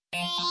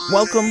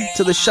Welcome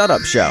to the Shut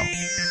Up Show.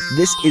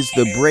 This is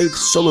the Brave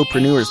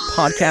Solopreneurs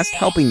podcast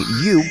helping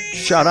you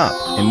shut up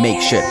and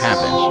make shit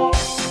happen.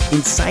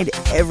 Inside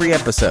every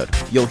episode,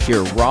 you'll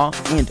hear raw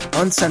and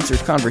uncensored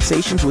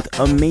conversations with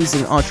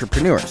amazing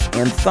entrepreneurs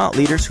and thought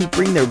leaders who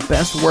bring their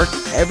best work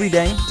every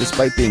day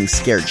despite being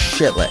scared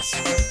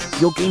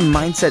shitless. You'll gain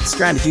mindset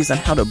strategies on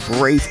how to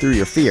brave through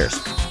your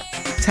fears,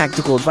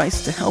 tactical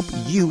advice to help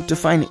you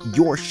define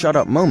your shut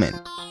up moment,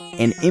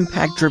 and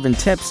impact-driven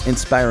tips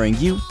inspiring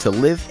you to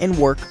live and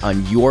work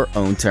on your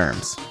own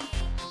terms.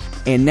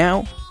 And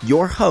now,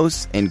 your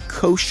hosts and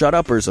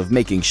co-shut-uppers of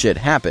Making Shit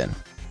Happen,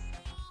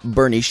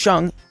 Bernie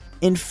Shung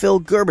and Phil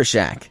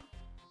Gerbishak.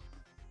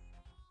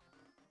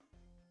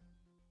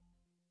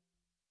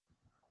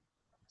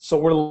 So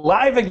we're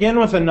live again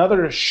with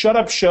another Shut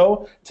Up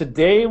Show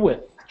today with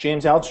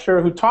James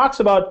Altucher, who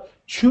talks about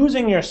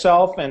choosing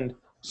yourself and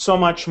so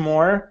much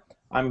more.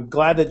 I'm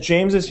glad that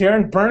James is here.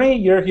 And Bernie,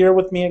 you're here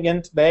with me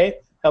again today.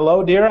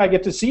 Hello, dear. I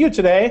get to see you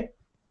today.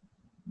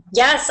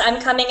 Yes,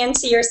 I'm coming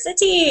into your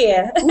city.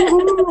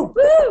 Woo!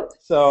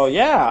 So,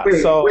 yeah.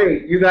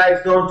 Wait, you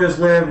guys don't just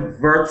live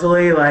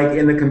virtually, like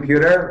in the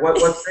computer? What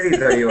cities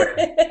are you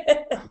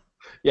in?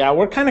 Yeah,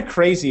 we're kind of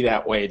crazy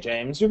that way,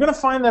 James. You're going to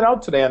find that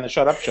out today on the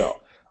Shut Up Show.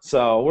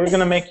 So we're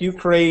going to make you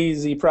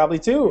crazy probably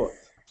too.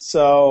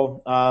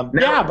 So,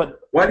 yeah,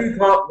 but... Why do you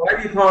call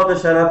it the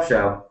Shut Up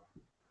Show?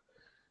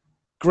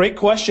 Great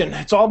question.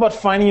 It's all about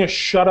finding your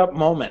shut up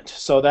moment.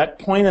 So that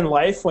point in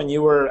life when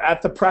you were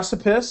at the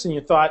precipice and you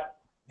thought,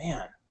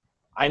 man,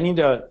 I need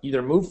to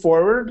either move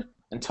forward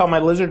and tell my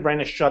lizard brain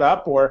to shut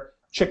up or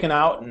chicken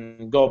out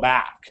and go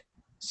back.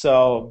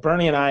 So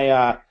Bernie and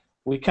I,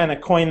 we kind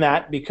of coined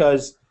that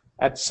because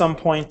at some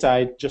point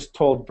I just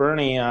told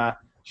Bernie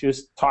she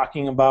was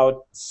talking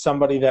about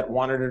somebody that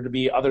wanted her to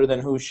be other than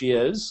who she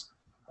is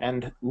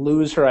and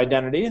lose her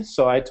identity.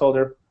 So I told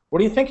her, what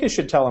do you think you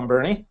should tell him,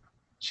 Bernie?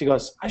 She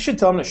goes, I should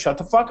tell him to shut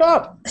the fuck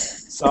up.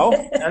 So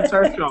that's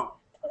our show.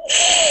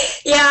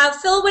 Yeah,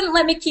 Phil wouldn't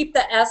let me keep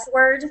the F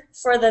word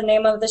for the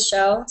name of the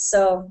show,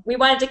 so we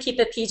wanted to keep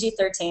it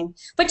PG-13.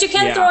 But you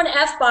can throw an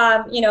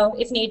F-bomb,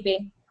 if need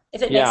be,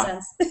 if it makes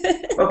sense.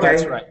 Okay.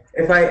 That's right.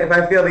 If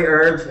I feel the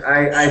urge,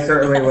 I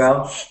certainly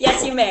will.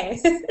 Yes, you may.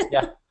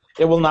 Yeah.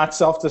 It will not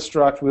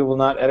self-destruct. We will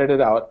not edit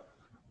it out.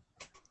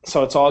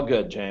 So it's all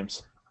good,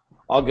 James.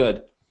 All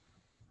good.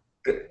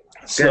 Good.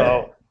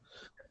 So...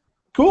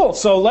 Cool.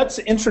 So let's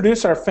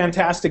introduce our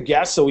fantastic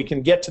guests so we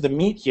can get to the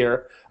meat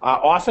here.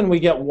 Often we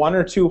get one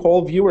or two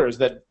whole viewers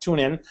that tune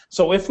in.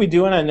 So if we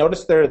do, and I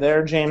notice they're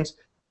there, James,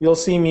 you'll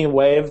see me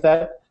wave.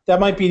 That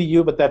might be to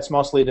you, but that's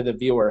mostly to the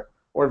viewer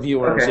or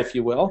viewers, if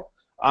you will.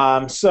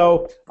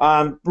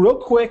 Real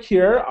quick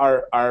here,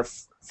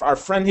 our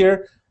friend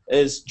here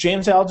is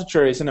James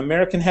Altucher. He's an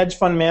American hedge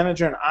fund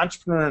manager, an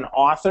entrepreneur, and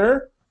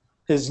author.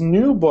 His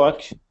new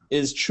book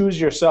is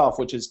Choose Yourself,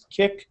 which is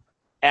kick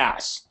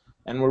ass.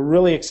 And we're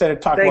really excited to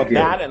talk about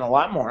that and a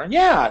lot more.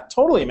 Yeah,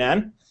 totally,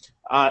 man.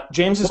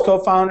 James has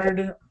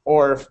co-founded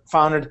or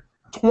founded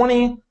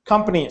 20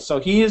 companies. So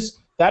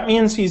that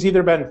means he's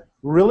either been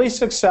really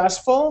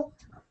successful,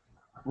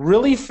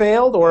 really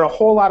failed, or a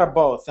whole lot of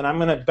both. And I'm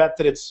going to bet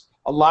that it's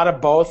a lot of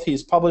both.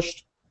 He's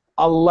published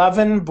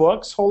 11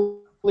 books.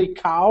 Holy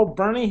cow.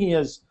 Bernie, he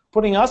is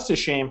putting us to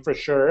shame for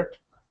sure.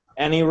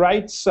 And he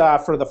writes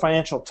for the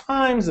Financial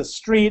Times, The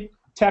Street,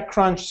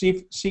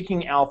 TechCrunch,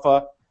 Seeking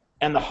Alpha,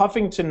 and the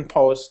Huffington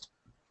Post.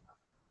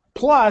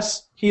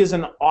 Plus, he is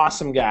an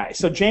awesome guy.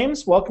 So,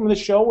 James, welcome to the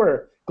show.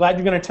 We're glad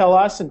you're going to tell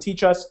us and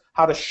teach us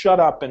how to shut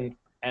up and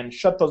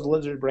shut those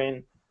lizard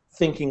brain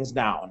thinkings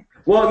down.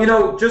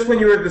 Well, just when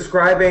you were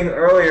describing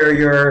earlier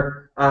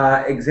your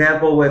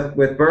example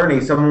with Bernie,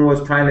 someone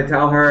was trying to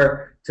tell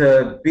her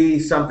to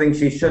be something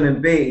she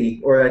shouldn't be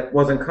or that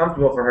wasn't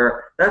comfortable for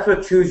her. That's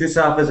what Choose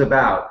Yourself is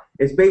about.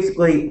 It's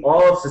basically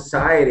all of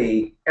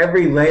society,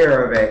 every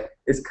layer of it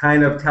is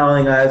kind of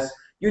telling us,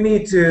 you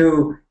need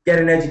to get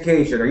an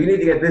education, or you need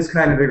to get this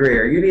kind of degree,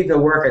 or you need to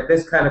work at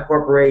this kind of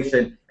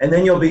corporation, and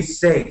then you'll be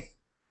safe.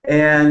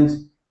 And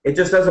it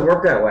just doesn't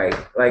work that way.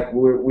 Like,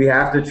 we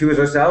have to choose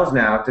ourselves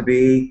now to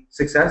be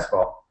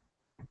successful.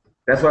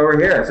 That's why we're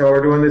here. That's why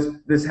we're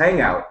doing this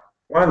hangout.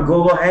 We're on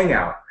Google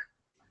Hangout.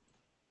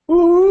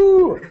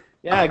 Woo!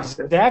 Yeah,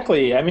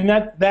 exactly. I mean,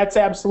 that's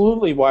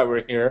absolutely why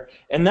we're here.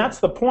 And that's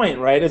the point,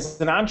 right?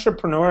 As an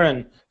entrepreneur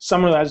and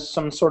someone who has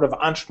some sort of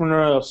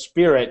entrepreneurial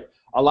spirit,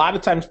 a lot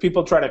of times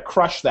people try to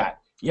crush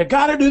that. You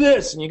got to do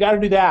this and you got to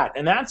do that,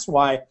 and that's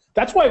why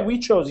we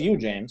chose you,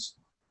 James.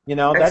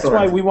 That's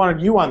why we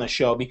wanted you on the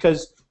show,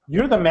 because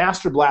you're the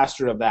master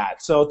blaster of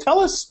that. So tell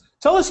us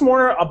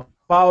more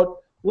about.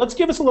 Let's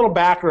give us a little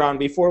background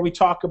before we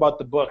talk about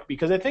the book,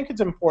 because I think it's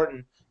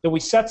important that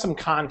we set some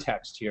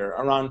context here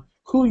around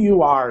who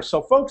you are,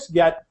 so folks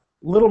get a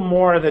little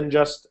more than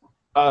just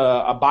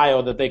a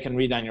bio that they can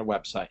read on your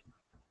website.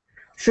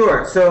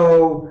 Sure.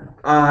 So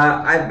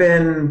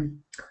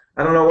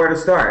I don't know where to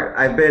start.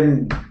 I've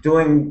been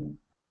doing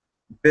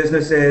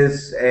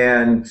businesses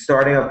and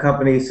starting up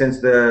companies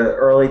since the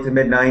early to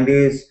mid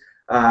 90s.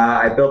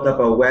 I built up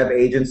a web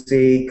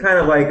agency, kind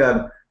of like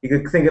you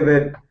could think of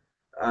it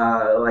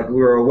like we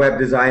were a web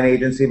design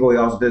agency, but we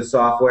also did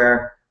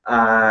software.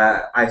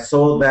 I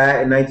sold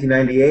that in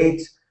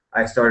 1998.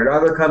 I started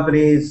other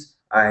companies.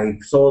 I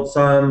sold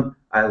some.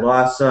 I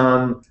lost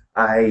some.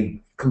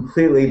 I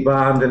completely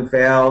bombed and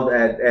failed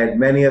at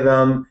many of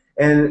them.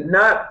 And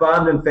not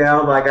bombed and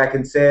failed like I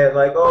can say it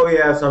like, oh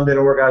yeah, some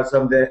didn't work out,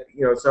 some did,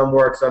 some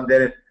worked, some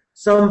didn't.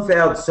 Some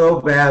failed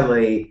so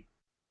badly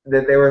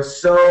that they were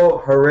so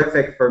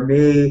horrific for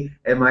me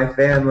and my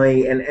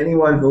family and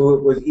anyone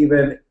who was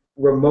even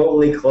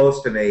remotely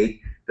close to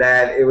me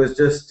that it was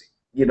just,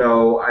 I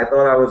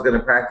thought I was going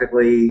to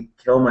practically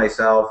kill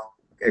myself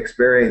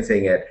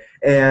experiencing it.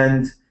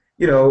 And,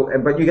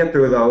 but you get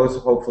through those,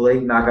 hopefully,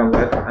 knock on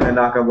wood. I'm going to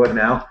knock on wood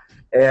now.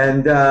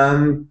 And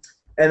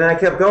then I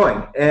kept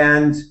going.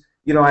 And,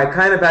 I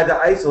kind of had to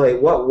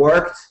isolate what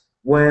worked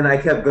when I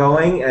kept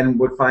going and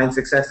would find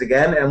success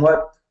again, and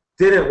what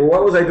didn't.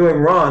 What was I doing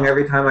wrong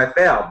every time I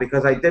failed?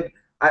 Because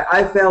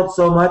I failed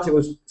so much it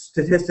was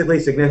statistically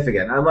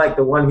significant. I'm like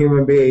the one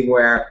human being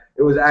where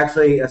it was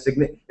actually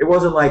it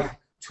wasn't like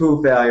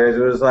 2 failures, it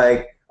was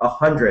like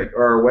 100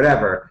 or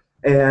whatever.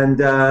 And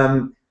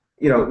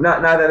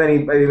not that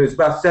many. It was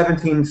about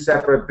 17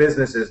 separate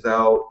businesses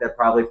though that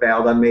probably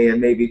failed on me,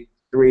 and maybe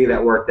 3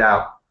 that worked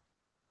out.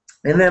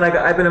 And then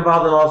I've been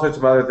involved in all sorts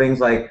of other things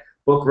like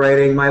book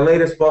writing. My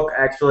latest book,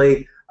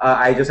 actually,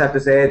 I just have to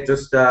say it,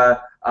 just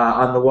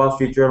on the Wall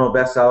Street Journal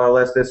bestseller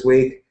list this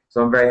week.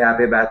 So I'm very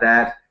happy about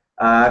that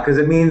because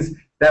it means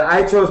that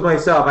I chose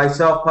myself. I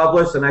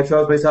self-published and I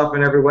chose myself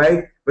in every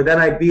way, but then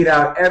I beat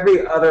out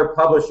every other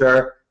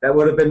publisher that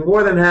would have been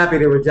more than happy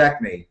to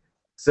reject me.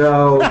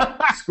 So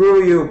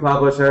screw you,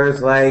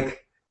 publishers.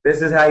 Like,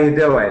 this is how you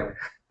do it.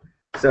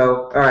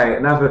 So, all right,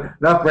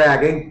 enough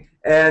bragging.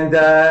 And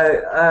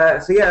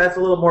so yeah, that's a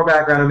little more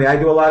background on me. I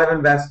do a lot of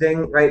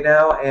investing right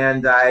now,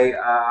 and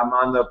I'm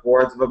on the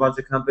boards of a bunch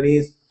of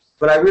companies.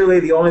 But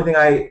the only thing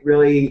I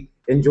really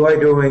enjoy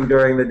doing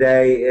during the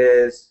day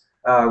is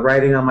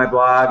writing on my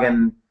blog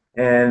and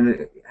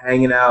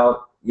hanging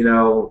out,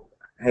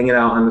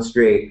 on the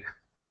street,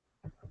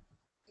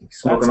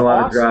 smoking a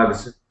lot of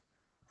drugs.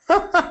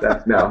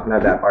 No,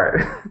 not that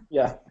part.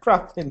 Yeah,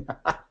 probably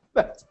not.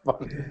 That's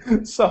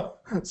funny. So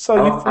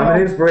I'm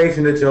an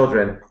inspiration to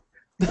children.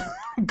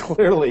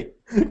 Clearly,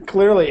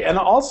 and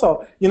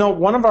also,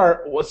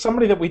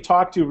 somebody that we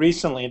talked to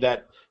recently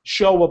that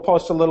show we'll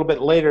post a little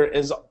bit later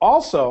is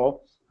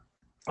also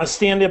a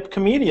stand-up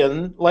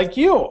comedian like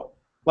you.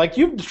 Like,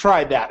 you've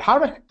tried that. How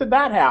the heck did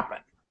that happen?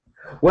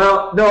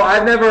 Well, no,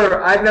 I've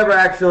never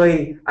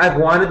actually. I've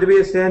wanted to be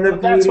a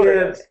stand-up comedian. That's what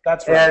it is.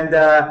 That's right. And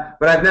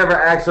but I've never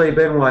actually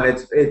been one.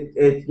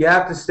 You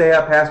have to stay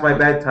up past my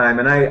bedtime,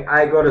 and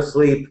I go to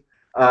sleep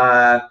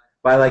by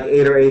like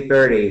 8 or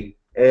 8:30.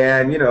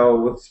 And if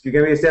you're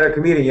gonna be a stand-up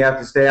comedian, you have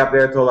to stay up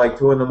there till like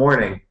 2 in the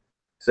morning.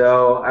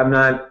 So I'm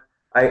not.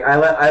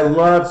 I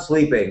love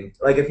sleeping.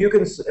 Like, if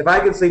I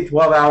could sleep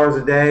 12 hours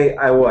a day,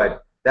 I would.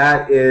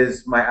 That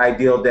is my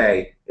ideal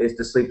day, is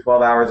to sleep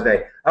 12 hours a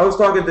day. I was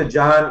talking to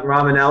John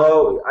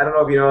Romanello. I don't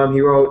know if you know him.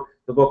 He wrote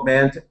the book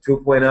Man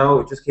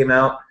 2.0. It just came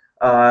out.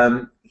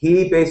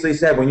 He basically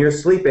said when you're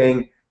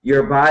sleeping,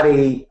 your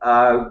body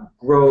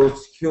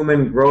grows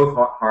human growth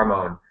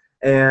hormone.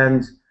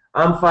 And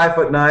I'm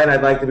 5'9".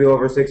 I'd like to be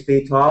over 6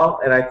 feet tall.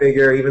 And I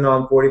figure even though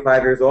I'm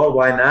 45 years old,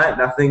 why not?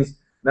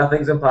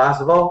 Nothing's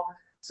impossible.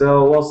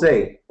 So we'll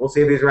see. We'll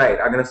see if he's right.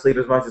 I'm going to sleep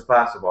as much as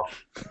possible.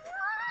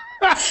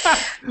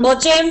 Well,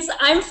 James,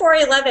 I'm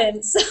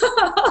 4'11", so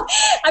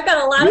I've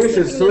got a lot of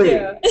sleeping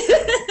to do.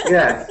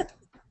 Yes.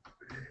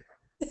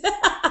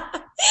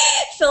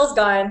 Phil's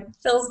gone.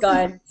 Phil,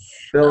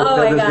 Oh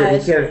my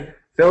gosh.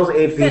 Phil's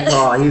 8 feet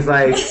tall. He's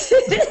like,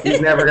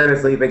 he's never going to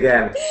sleep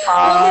again.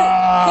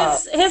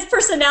 Well, his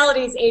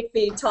personality is 8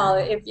 feet tall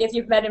if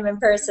you've met him in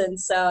person,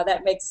 so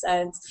that makes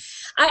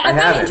sense. I've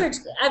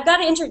got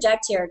to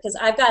interject here because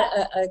I've got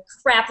a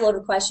crap load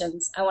of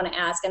questions I want to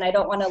ask, and I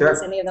don't want to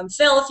lose any of them.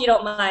 Phil, if you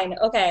don't mind.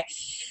 Okay.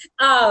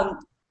 God,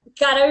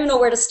 I don't know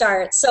where to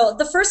start. So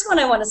the first one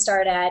I want to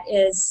start at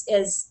is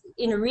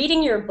in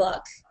reading your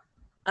book,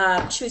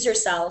 Choose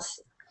Yourself.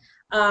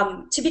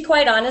 To be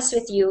quite honest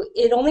with you,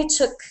 it only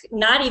took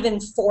not even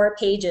 4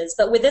 pages,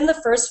 but within the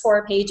first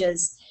 4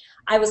 pages,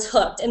 I was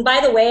hooked. And by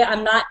the way,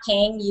 I'm not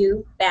paying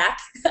you back.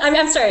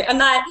 I'm sorry, I'm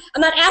not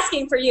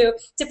asking for you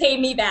to pay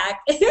me back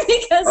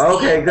because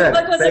the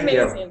book was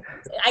amazing.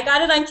 I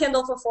got it on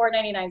Kindle for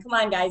 $4.99. Come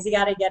on, guys, you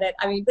got to get it.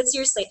 I mean, but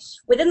seriously,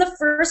 within the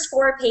first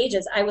 4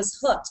 pages, I was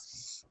hooked.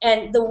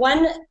 And the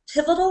one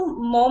pivotal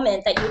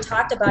moment that you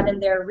talked about in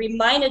there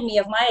reminded me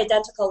of my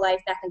identical life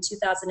back in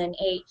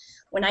 2008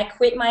 when I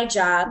quit my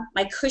job,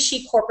 my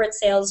cushy corporate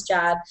sales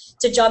job,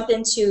 to jump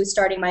into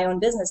starting my own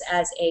business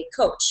as a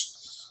coach.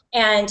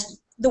 And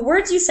the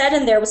words you said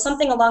in there was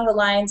something along the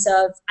lines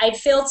of, I'd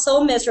failed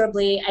so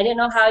miserably, I didn't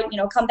know how,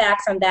 come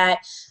back from that.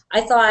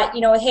 I thought,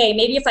 hey,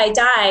 maybe if I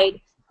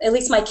died, at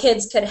least my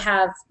kids could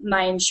have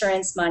my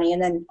insurance money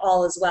and then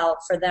all is well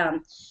for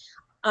them.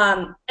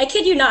 I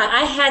kid you not,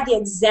 I had the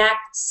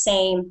exact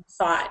same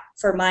thought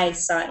for my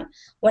son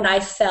when I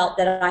felt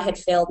that I had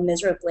failed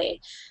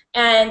miserably.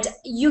 And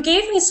you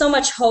gave me so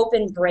much hope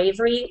and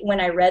bravery when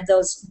I read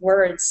those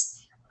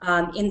words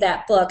in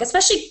that book,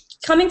 especially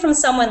coming from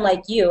someone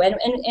like you.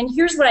 And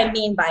here's what I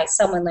mean by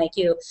someone like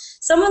you.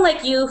 Someone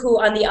like you who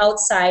on the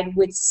outside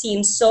would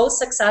seem so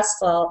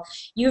successful.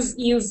 You've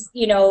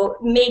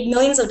made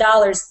millions of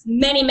dollars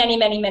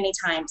many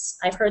times.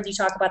 I've heard you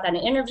talk about that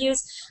in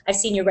interviews. I've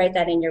seen you write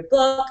that in your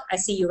book. I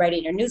see you write it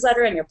in your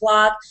newsletter and your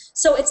blog.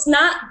 So it's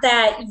not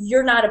that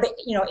you're not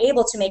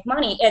able to make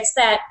money. It's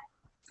that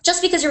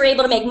just because you're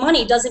able to make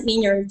money doesn't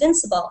mean you're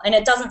invincible, and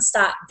it doesn't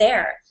stop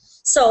there.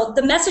 So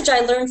the message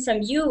I learned from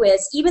you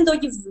is, even though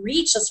you've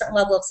reached a certain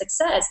level of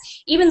success,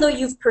 even though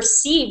you've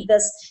perceived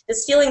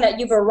this feeling that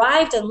you've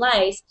arrived in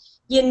life,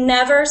 you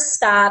never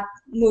stop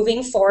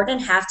moving forward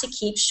and have to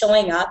keep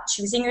showing up,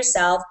 choosing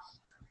yourself,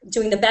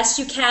 doing the best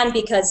you can,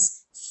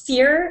 because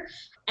fear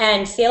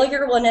and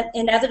failure will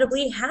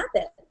inevitably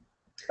happen,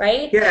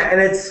 right? Yeah,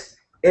 and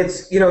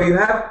it's you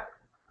have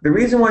the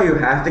reason why you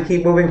have to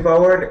keep moving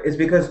forward is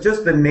because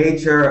just the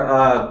nature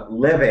of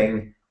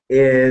living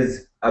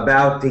is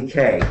about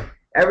decay.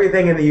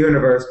 Everything in the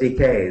universe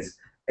decays,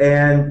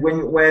 and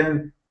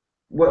when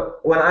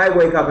I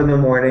wake up in the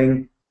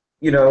morning,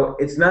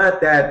 it's not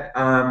that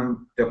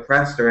I'm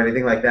depressed or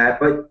anything like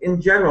that, but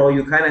in general,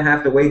 you kind of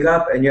have to wake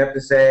up and you have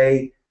to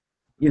say,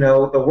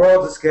 the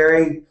world's a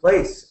scary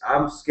place.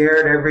 I'm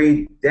scared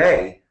every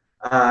day,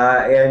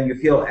 and you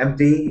feel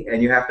empty,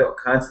 and you have to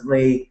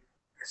constantly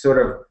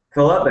sort of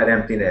fill up that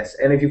emptiness.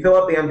 And if you fill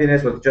up the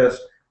emptiness with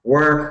just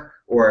work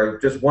or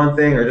just one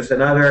thing or just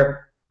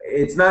another,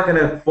 it's not going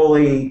to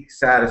fully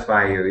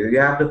satisfy you. You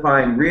have to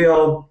find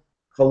real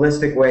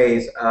holistic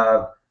ways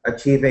of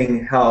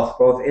achieving health,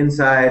 both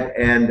inside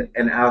and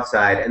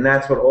outside, and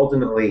that's what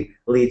ultimately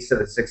leads to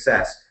the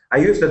success. I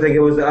used to think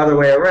it was the other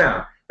way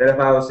around, that if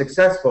I was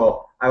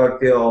successful, I would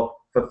feel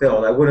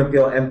fulfilled. I wouldn't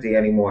feel empty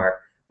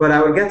anymore. But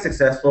I would get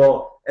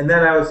successful, and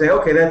then I would say,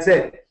 okay, that's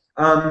it.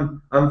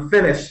 I'm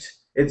finished.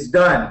 It's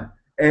done.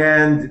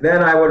 And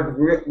then I would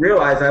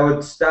realize I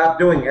would stop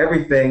doing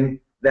everything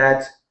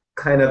that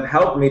kind of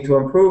helped me to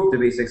improve to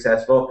be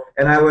successful,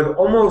 and I would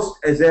almost,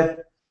 as if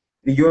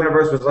the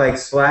universe was like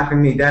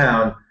slapping me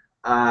down,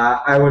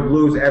 I would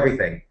lose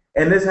everything.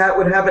 And this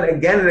would happen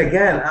again and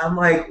again. I'm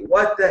like,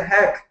 what the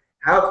heck?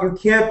 How, you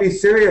can't be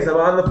serious. I'm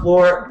on the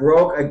floor,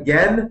 broke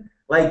again?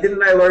 Like,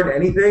 didn't I learn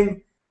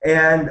anything?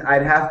 And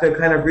I'd have to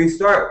kind of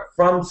restart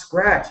from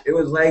scratch. It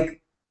was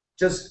like,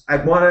 I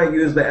want to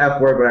use the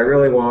F word, but I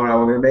really won't.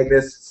 I'm going to make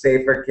this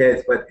safe for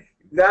kids, but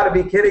you got to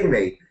be kidding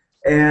me.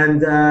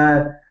 And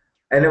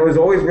it was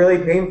always really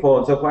painful.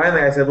 And so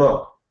finally I said,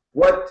 look,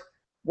 what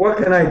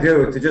can I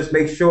do to just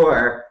make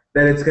sure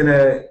that it's going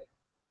to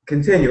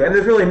continue? And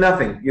there's really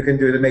nothing you can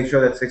do to make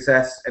sure that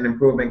success and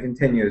improvement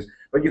continues.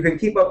 But you can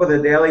keep up with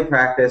a daily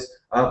practice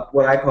of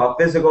what I call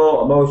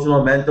physical,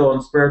 emotional, mental,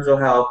 and spiritual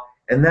health.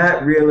 And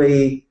that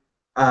really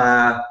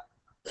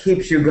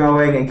keeps you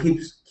going and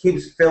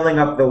keeps filling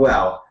up the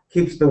well,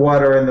 keeps the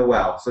water in the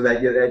well, so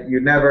that you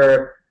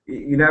never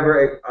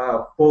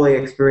fully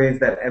experience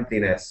that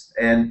emptiness.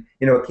 And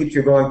it keeps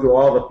you going through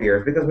all the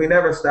fears, because we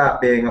never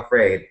stop being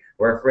afraid.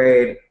 We're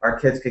afraid our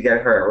kids could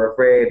get hurt. We're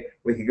afraid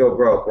we could go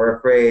broke. We're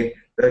afraid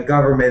the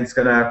government's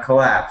going to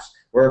collapse.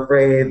 We're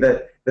afraid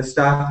that the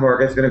stock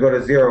market's going to go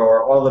to zero,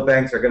 or all the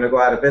banks are going to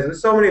go out of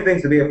business. So many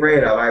things to be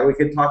afraid of. We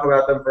could talk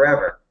about them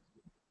forever.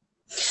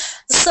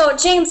 So,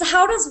 James,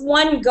 how does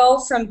one go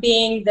from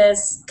being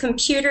this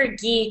computer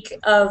geek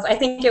of, I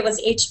think it was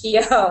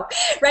HBO,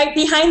 right,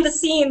 behind the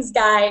scenes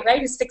guy, right,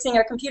 who's fixing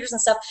our computers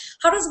and stuff,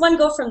 how does one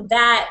go from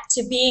that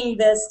to being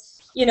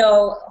this,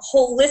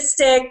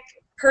 holistic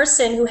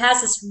person who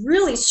has this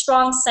really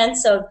strong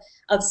sense of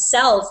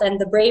self and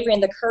the bravery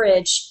and the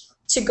courage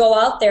to go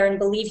out there and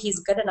believe he's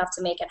good enough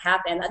to make it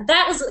happen?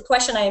 That was the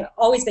question I've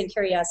always been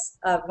curious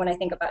of when I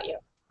think about you.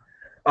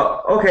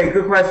 Oh, okay,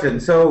 good question.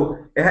 So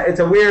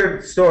it's a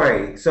weird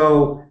story.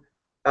 So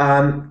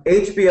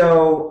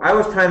HBO, I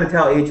was trying to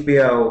tell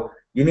HBO,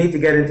 you need to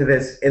get into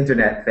this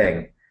internet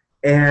thing.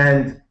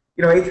 And,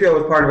 HBO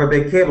was part of a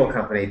big cable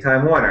company,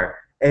 Time Warner.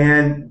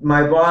 And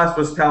my boss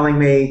was telling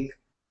me,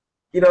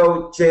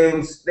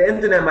 James, the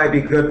internet might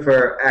be good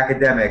for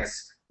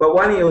academics, but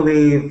why don't you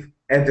leave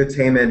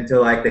entertainment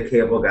to like the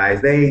cable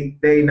guys? They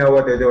know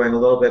what they're doing a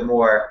little bit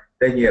more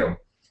than you.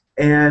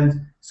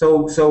 And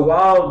so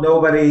while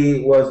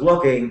nobody was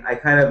looking, I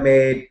kind of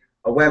made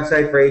a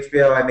website for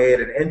HBO. I made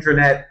an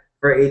intranet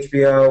for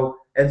HBO,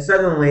 and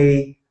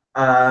suddenly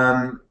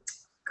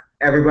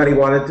everybody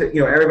wanted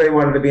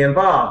to be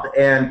involved.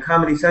 And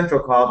Comedy Central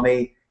called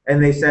me,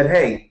 and they said,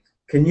 "Hey,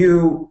 can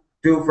you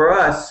do for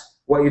us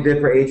what you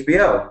did for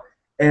HBO?"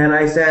 And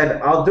I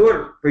said, "I'll do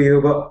it for you,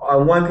 but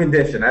on one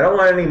condition. I don't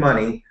want any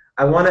money.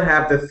 I want to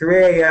have the 3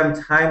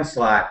 a.m. time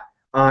slot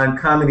on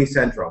Comedy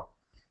Central."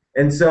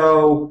 And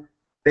so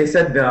they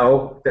said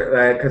no,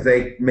 because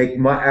they make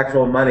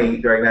actual money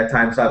during that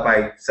time slot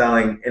by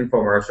selling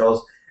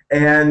infomercials.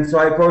 And so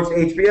I approached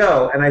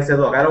HBO, and I said,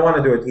 look, I don't want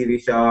to do a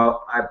TV show,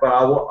 but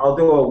I'll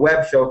do a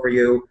web show for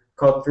you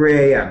called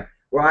 3 a.m.,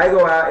 where I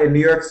go out in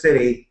New York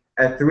City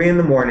at 3 in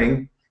the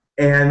morning,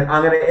 and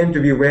I'm going to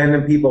interview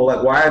random people,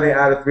 like, why are they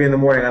out at 3 in the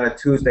morning on a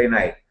Tuesday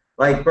night?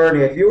 Like,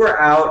 Bernie, if you were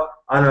out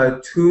on a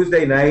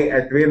Tuesday night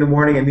at 3 in the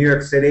morning in New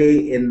York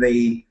City in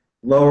the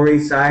Lower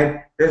East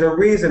Side, there's a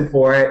reason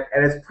for it,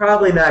 and it's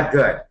probably not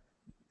good.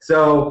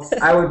 So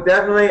I would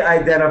definitely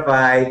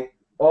identify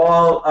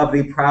all of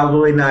the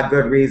probably not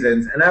good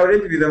reasons, and I would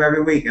interview them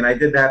every week, and I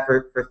did that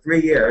for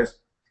 3 years.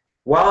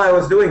 While I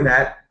was doing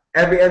that,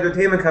 every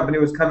entertainment company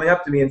was coming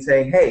up to me and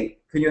saying, hey,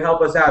 can you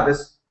help us out?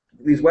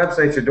 These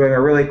websites you're doing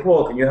are really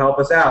cool. Can you help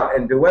us out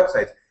and do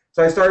websites?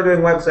 So I started doing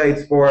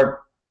websites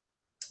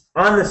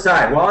on the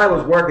side. While I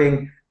was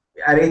working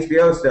at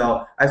HBO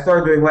still, I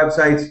started doing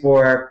websites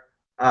for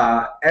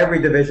every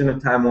division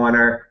of Time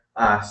Warner,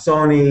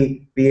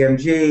 Sony,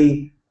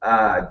 BMG,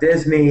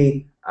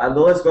 Disney, the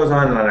list goes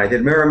on and on. I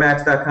did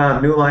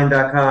Miramax.com,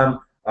 Newline.com,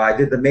 I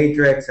did The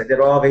Matrix, I did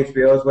all of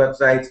HBO's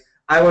websites.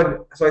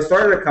 So I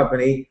started a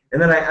company,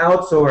 and then I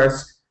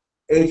outsourced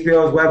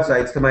HBO's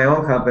websites to my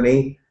own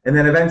company, and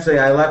then eventually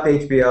I left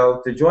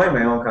HBO to join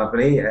my own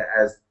company,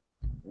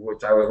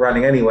 which I was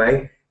running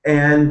anyway.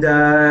 And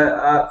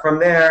from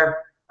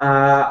there,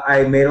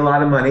 I made a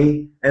lot of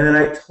money, and then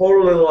I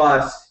totally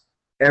lost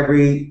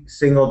every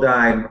single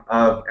dime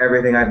of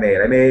everything I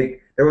made.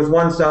 There was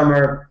one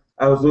summer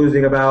I was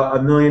losing about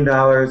 $1 million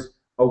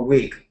a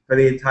week for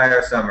the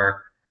entire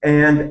summer,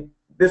 and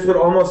this would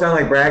almost sound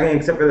like bragging,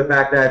 except for the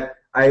fact that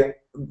I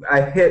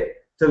hit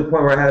to the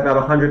point where I had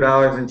about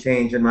 $100 in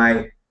change in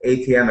my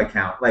ATM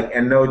account,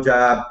 and no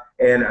job,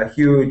 and a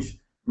huge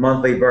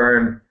monthly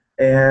burn,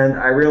 and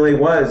I really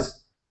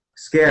was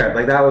scared.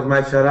 That was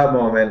my shut up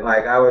moment.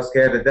 I was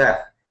scared to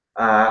death.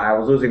 I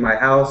was losing my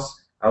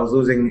house. I was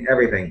losing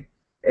everything,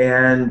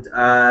 and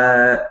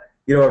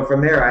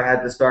from there I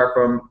had to start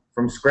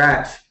from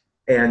scratch,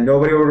 and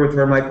nobody would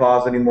return my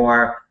calls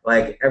anymore.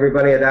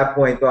 Everybody at that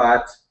point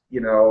thought,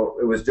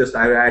 it was just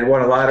I'd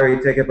won a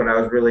lottery ticket, but I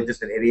was really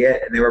just an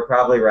idiot, and they were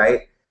probably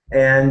right.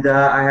 And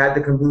I had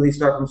to completely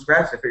start from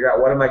scratch to figure out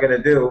what am I going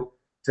to do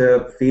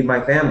to feed my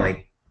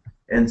family.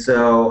 And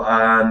so,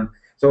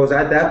 so it was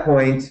at that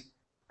point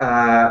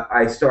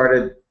I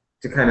started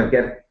to kind of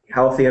get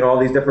healthy in all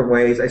these different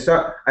ways.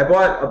 I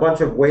bought a bunch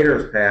of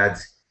waiters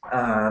pads.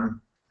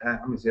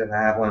 Let me see if I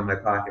have one in my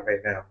pocket right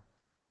now.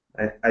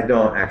 I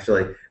don't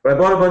actually, but I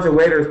bought a bunch of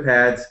waiters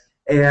pads,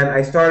 and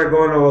I started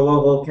going to a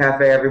local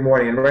cafe every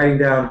morning and writing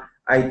down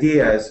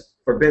ideas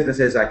for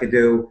businesses I could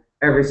do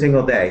every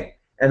single day.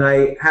 And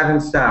I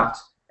haven't stopped.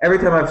 Every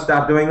time I've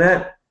stopped doing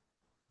that,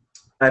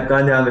 I've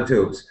gone down the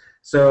tubes.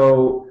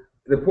 So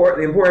the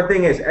important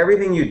thing is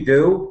everything you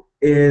do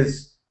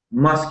is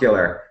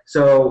muscular.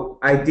 So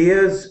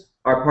ideas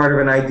are part of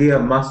an idea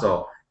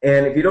muscle.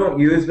 And if you don't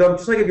use them,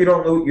 just like if you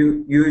don't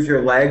use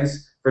your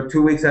legs for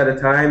 2 weeks at a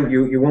time,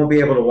 you won't be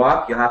able to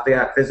walk. You'll have to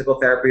have physical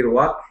therapy to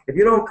walk. If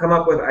you don't come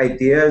up with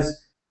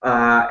ideas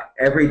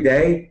every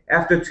day,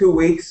 after 2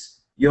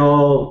 weeks,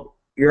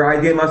 your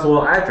idea muscle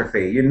will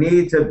atrophy. You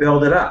need to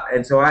build it up.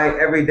 And so I,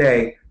 every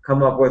day,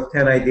 come up with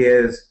 10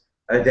 ideas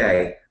a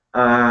day.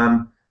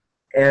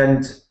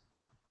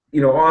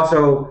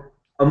 Also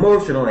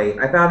emotionally,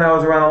 I found I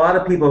was around a lot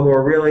of people who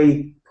are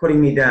really putting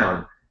me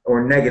down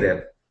or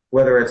negative,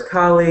 whether it's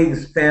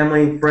colleagues,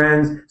 family,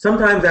 friends.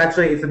 Sometimes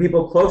actually it's the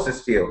people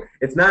closest to you.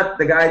 It's not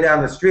the guy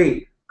down the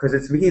street, because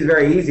he's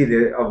very easy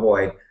to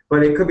avoid,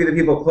 but it could be the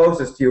people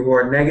closest to you who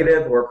are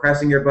negative, who are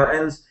pressing your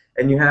buttons,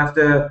 and you have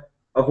to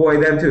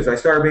avoid them too. So I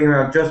started being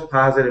around just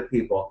positive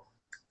people.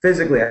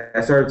 Physically,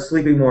 I started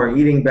sleeping more,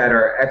 eating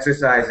better,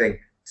 exercising.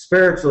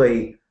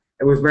 Spiritually,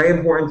 it was very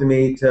important to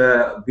me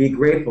to be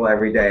grateful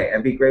every day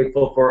and be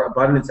grateful for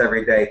abundance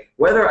every day.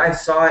 Whether I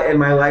saw it in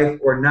my life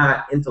or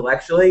not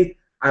intellectually,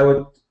 I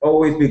would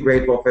always be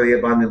grateful for the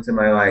abundance in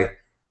my life.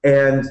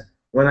 And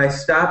when I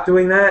stopped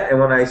doing that and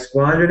when I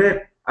squandered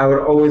it, I would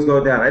always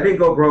go down. I didn't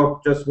go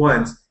broke just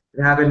once.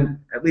 It happened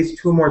at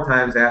least 2 more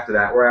times after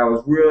that, where I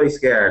was really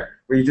scared,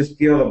 where you just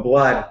feel the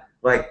blood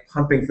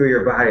pumping through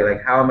your body,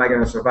 how am I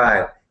going to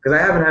survive? Because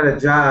I haven't had a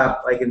job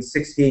in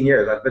 16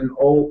 years. I've been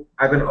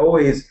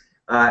always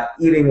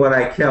eating what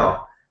I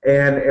kill.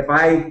 And if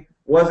I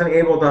wasn't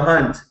able to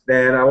hunt,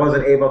 then I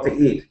wasn't able to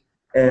eat.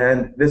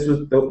 And this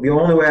was the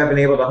only way I've been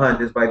able to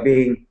hunt is by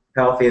being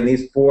healthy in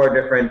these 4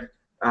 different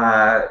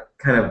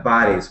kind of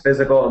bodies: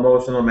 physical,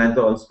 emotional,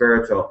 mental, and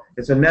spiritual.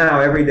 And so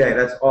now every day,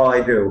 that's all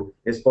I do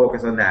is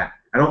focus on that.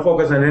 I don't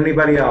focus on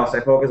anybody else.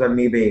 I focus on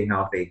me being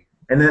healthy.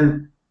 And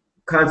then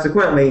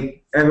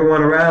consequently,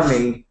 everyone around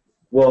me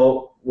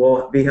will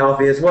be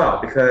healthy as well,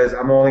 because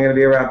I'm only going to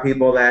be around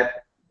people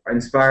that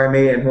inspire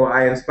me and who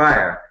I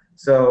inspire.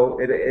 So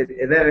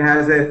then it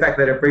has the effect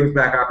that it brings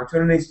back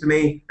opportunities to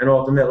me, and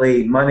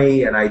ultimately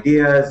money and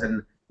ideas,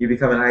 and you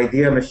become an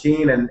idea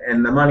machine,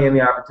 and the money and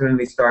the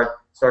opportunities start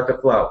to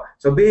flow.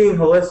 So being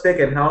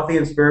holistic and healthy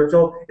and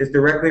spiritual is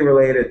directly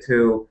related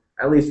to,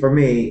 at least for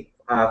me,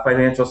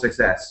 financial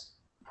success.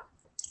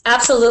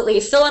 Absolutely.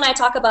 Phil and I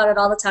talk about it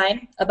all the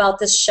time, about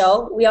this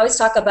show. We always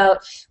talk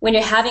about when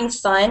you're having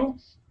fun,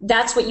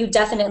 that's what you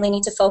definitely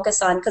need to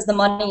focus on, because the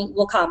money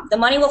will come. The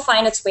money will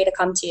find its way to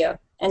come to you.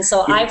 And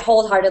so I've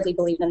wholeheartedly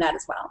believed in that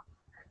as well.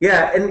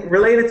 Yeah, and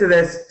related to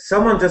this,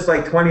 someone just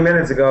like 20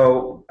 minutes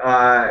ago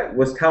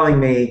was telling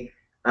me,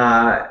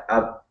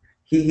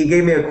 he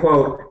gave me a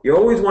quote, you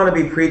always want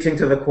to be preaching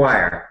to the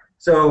choir.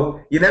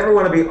 So you never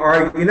want to be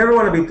you never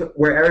want to be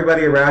where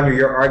everybody around you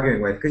you're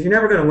arguing with, because you're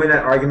never going to win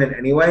that argument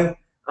anyway.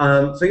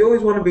 So you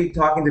always want to be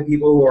talking to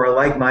people who are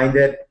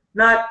like-minded,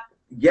 not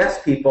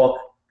yes people.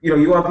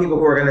 You want people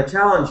who are going to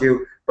challenge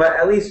you, but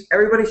at least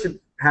everybody should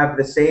have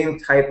the same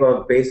type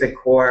of basic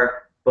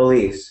core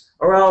beliefs.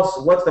 Or else,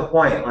 what's the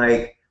point?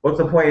 Like, what's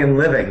the point in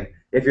living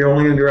if you're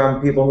only going to be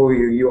around people who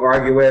you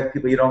argue with,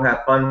 people you don't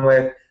have fun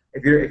with?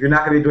 If you're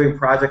not going to be doing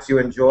projects you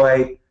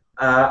enjoy,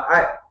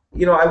 I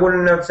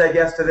wouldn't have said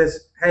yes to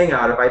this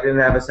hangout if I didn't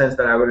have a sense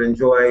that I would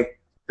enjoy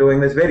doing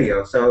this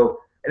video. So,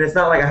 and it's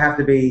not like I have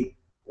to be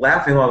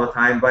laughing all the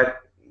time, but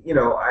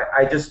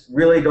I just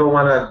really don't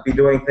want to be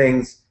doing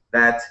things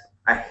that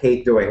I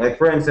hate doing. Like,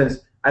 for instance,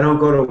 I don't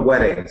go to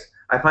weddings.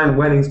 I find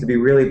weddings to be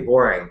really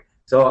boring,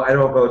 so I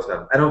don't go to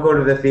them. I don't go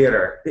to the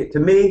theater. To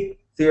me,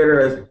 theater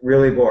is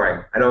really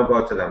boring. I don't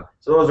go to them.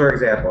 So those are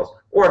examples.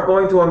 Or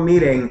going to a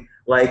meeting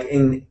like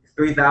in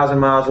 3,000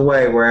 miles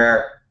away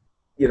where,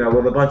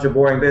 with a bunch of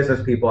boring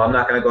business people, I'm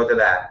not going to go to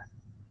that.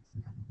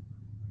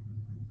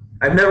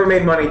 I've never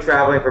made money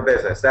traveling for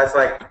business. That's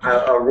like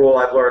a rule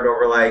I've learned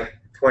over like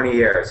 20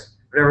 years.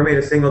 I've never made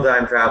a single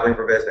dime traveling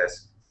for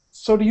business.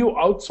 So do you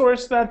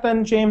outsource that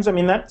then, James? I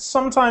mean,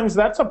 sometimes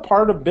that's a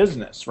part of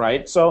business,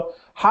 right? So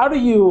how do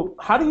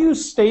you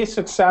stay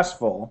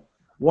successful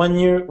when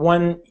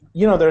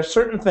there are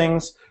certain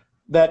things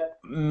that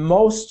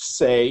most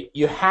say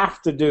you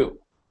have to do?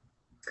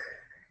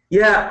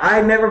 Yeah,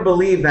 I never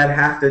believe that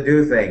have to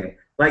do thing.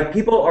 Like,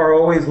 people are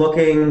always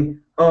looking,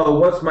 oh,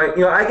 what's my,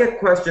 I get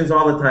questions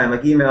all the time,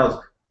 like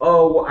emails,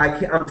 oh,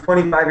 I'm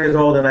 25 years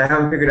old and I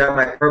haven't figured out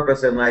my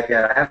purpose in life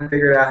yet. I haven't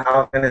figured out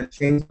how I'm going to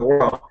change the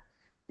world.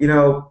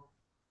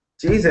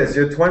 Jesus,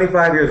 you're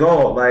 25 years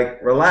old,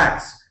 like,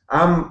 relax.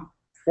 I'm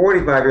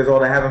 45 years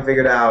old, I haven't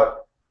figured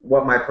out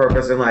what my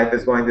purpose in life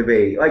is going to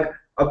be. Like,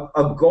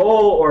 a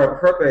goal or a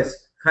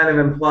purpose kind of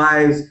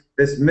implies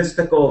this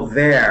mystical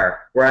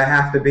there where I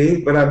have to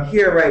be, but I'm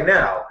here right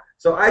now.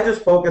 So I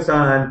just focus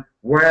on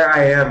where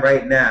I am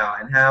right now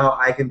and how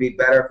I can be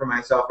better for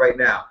myself right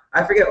now.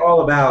 I forget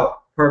all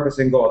about purpose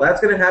and goal.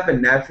 That's going to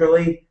happen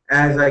naturally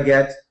as I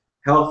get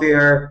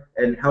healthier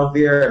and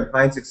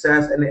find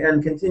success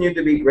and continue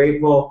to be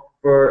grateful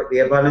for the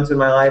abundance in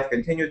my life,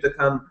 continue to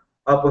come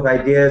up with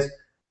ideas.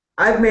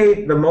 I've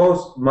made the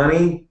most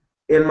money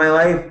in my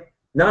life,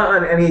 not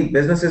on any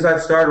businesses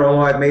I've started,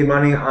 although I've made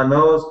money on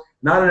those,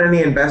 not on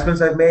any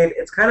investments I've made.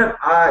 It's kind of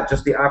odd,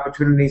 just the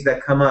opportunities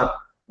that come up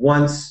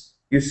once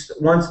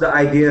the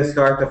ideas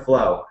start to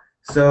flow.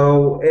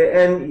 So,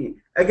 and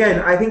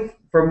again, I think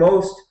for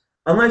most,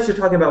 unless you're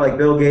talking about like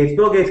Bill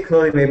Gates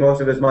clearly made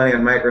most of his money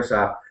on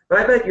Microsoft. But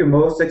I bet you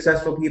most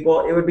successful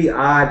people, it would be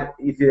odd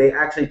if they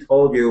actually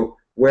told you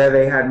where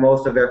they had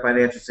most of their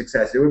financial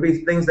success. It would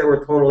be things that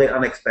were totally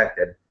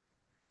unexpected.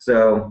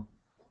 So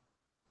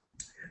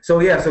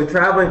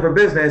traveling for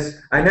business,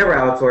 I never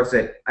outsource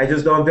it. I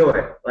just don't do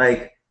it.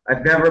 Like,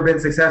 I've never been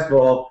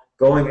successful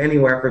going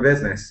anywhere for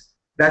business.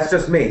 That's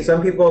just me.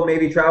 Some people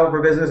maybe travel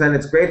for business and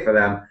it's great for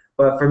them.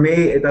 But for me,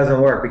 it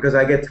doesn't work because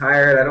I get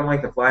tired. I don't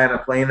like to fly on a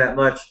plane that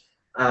much.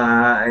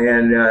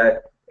 And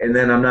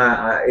then I'm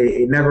not,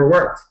 it never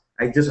worked.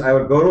 I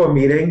would go to a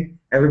meeting,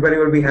 everybody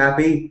would be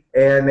happy,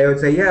 and they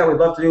would say, yeah, we'd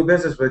love to do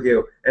business with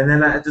you. And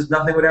then just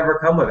nothing would ever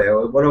come with it.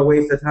 What a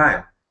waste of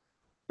time.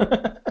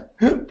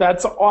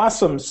 That's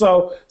awesome.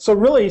 So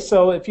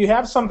if you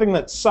have something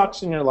that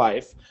sucks in your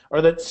life,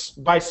 or that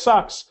by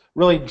sucks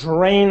really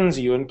drains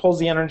you and pulls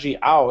the energy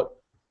out,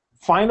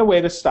 find a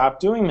way to stop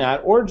doing that,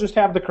 or just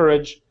have the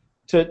courage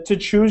to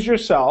choose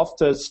yourself,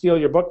 to steal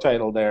your book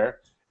title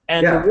there,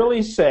 and to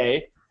really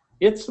say,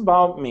 it's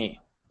about me.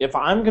 If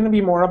I'm going to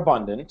be more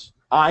abundant,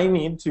 I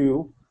need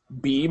to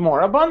be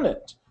more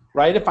abundant,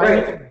 right? If I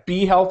need to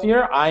be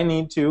healthier, I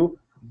need to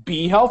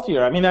be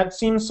healthier. I mean, that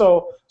seems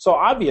so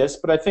obvious,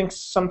 but I think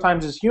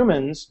sometimes as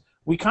humans,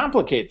 we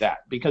complicate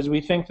that because we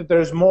think that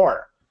there's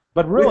more.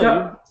 But really,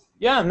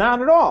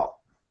 not at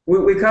all.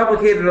 We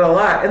complicate it a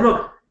lot. And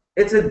look,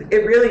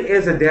 it really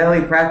is a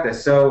daily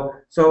practice. So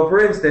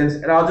for instance,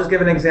 and I'll just give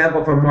an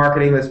example from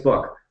marketing this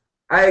book.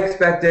 I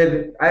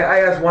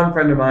asked one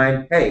friend of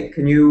mine, hey,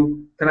 can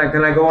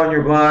I go on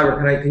your blog,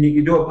 or can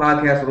you do a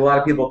podcast with a lot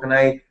of people? Can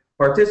I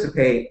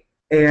participate?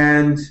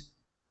 And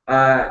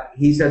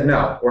he said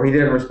no, or he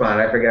didn't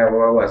respond. I forget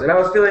what it was. And I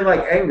was feeling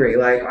like angry.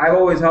 Like, I've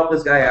always helped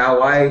this guy out.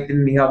 Why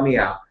didn't he help me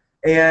out?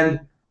 And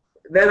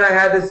then I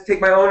had to take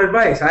my own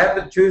advice. I have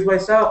to choose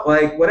myself.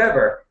 Like,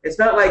 whatever. It's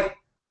not like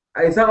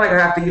I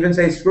have to even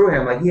say screw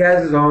him. Like, he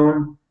has his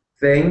own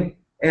thing,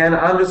 and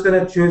I'm just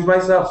going to choose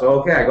myself. So,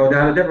 okay, I go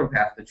down a different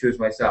path to choose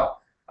myself.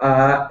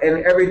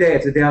 And every day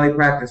it's a daily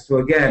practice. So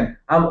again,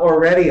 I'm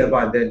already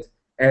abundant,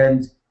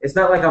 and it's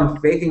not like I'm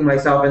faking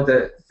myself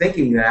into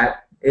thinking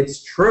that.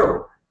 It's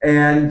true.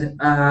 And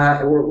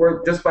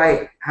we're just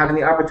by having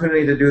the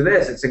opportunity to do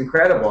this, it's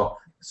incredible.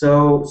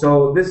 So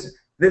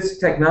this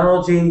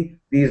technology,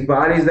 these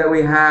bodies that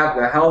we have,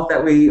 the health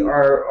that we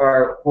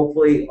are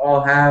hopefully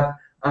all have,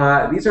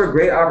 these are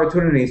great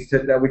opportunities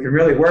that we can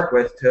really work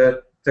with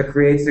to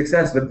create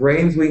success. The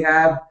brains we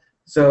have,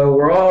 so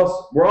we're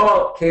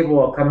all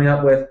capable of coming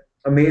up with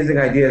amazing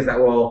ideas that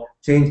will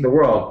change the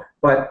world.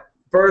 But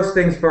first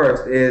things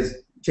first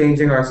is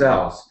changing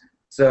ourselves.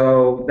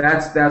 So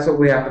that's what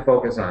we have to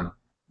focus on.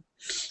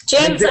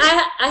 James,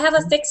 I have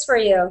a fix for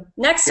you.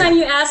 Next time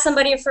you ask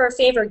somebody for a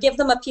favor, give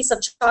them a piece of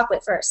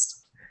chocolate first.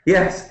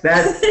 Yes,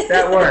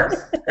 that works.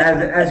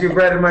 As you've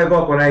read in my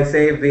book, when I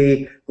save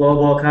the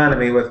global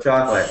economy with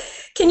chocolate.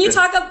 Can you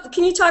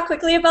talk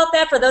quickly about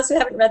that for those who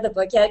haven't read the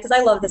book yet? Because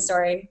I love the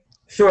story.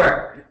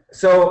 Sure.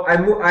 So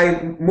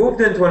I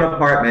moved into an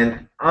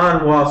apartment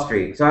on Wall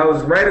Street. So I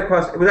was right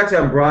across. It was actually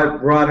on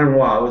Broad and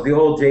Wall. It was the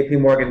old J.P.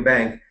 Morgan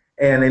Bank,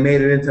 and they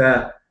made it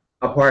into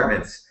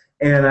apartments.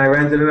 And I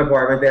rented an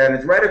apartment there, and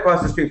it's right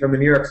across the street from the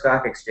New York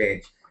Stock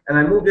Exchange. And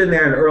I moved in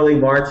there in early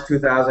March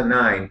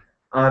 2009.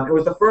 It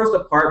was the first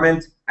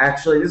apartment,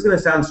 actually, this is going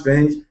to sound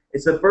strange,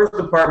 it's the first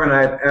apartment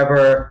I've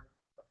ever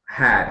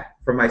had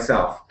for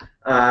myself.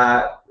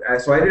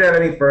 So I didn't have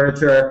any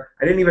furniture.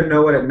 I didn't even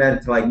know what it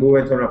meant to move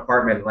into an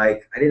apartment. I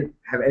didn't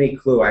have any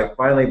clue. I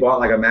finally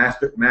bought a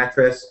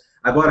mattress.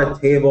 I bought a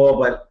table,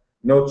 but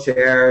no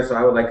chairs, so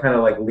I would kind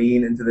of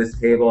lean into this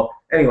table.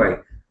 Anyway,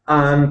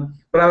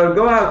 but I would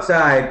go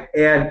outside,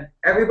 and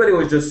everybody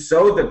was just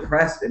so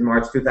depressed in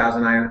March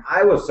 2009.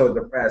 I was so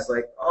depressed.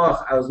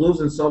 I was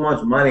losing so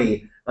much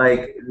money.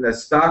 The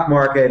stock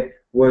market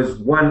was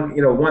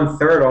one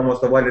third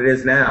almost of what it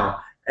is now,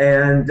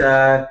 and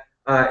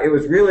it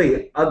was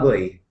really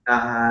ugly.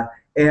 And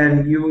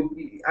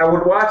I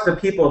would watch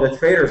the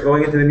traders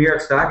going into the New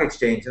York Stock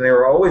Exchange, and they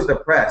were always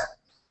depressed.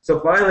 So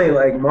finally,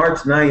 March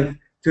 9th,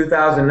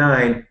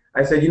 2009.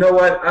 I said, you know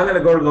what? I'm going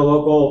to go to the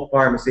local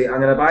pharmacy. I'm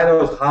going to buy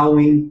those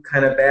Halloween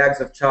kind of bags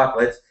of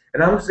chocolates,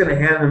 and I'm just going to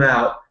hand them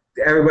out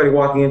to everybody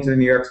walking into the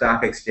New York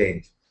Stock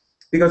Exchange.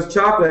 Because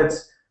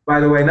chocolates,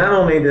 by the way, not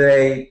only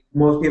do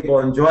most people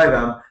enjoy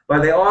them,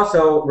 but they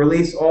also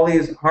release all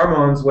these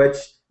hormones which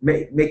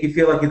make you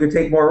feel like you could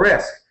take more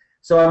risk.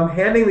 So I'm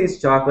handing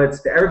these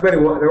chocolates to everybody.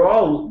 They're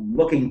all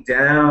looking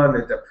down,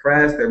 they're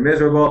depressed, they're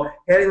miserable,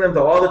 handing them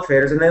to all the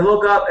traders, and they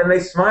look up and they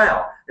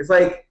smile. It's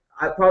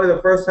probably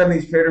the first time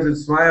these traders have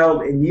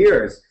smiled in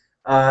years.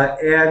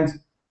 And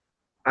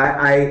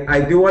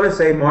I do want to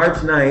say March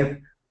 9th,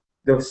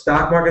 the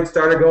stock market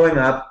started going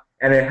up,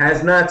 and it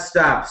has not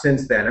stopped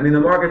since then. I mean,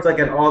 the market's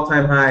at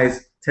all-time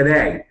highs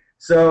today.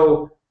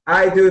 So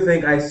I do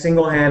think I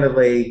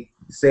single-handedly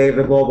saved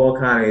the global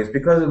economy. It's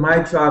because of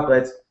my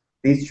chocolates,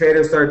 these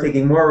traders started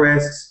taking more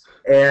risks,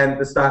 and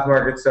the stock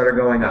market started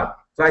going up.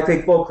 So I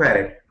take full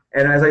credit.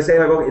 And as I say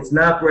in my book, it's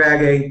not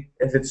bragging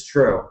if it's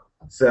true.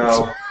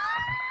 So...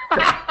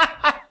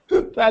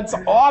 That's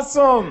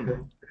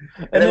awesome.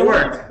 And it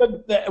worked.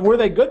 Were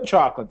they good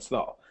chocolates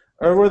though,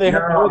 or were they?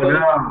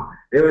 No.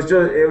 It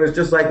was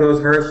just like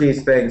those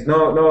Hershey's things.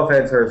 No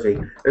offense, Hershey.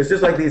 It was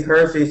just like these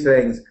Hershey's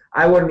things.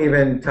 I wouldn't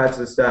even touch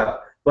the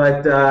stuff.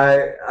 But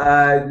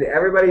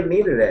everybody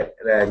needed it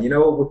then.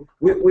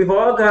 We've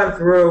all gone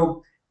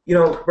through.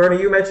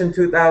 Bernie, you mentioned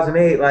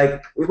 2008.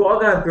 We've all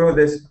gone through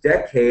this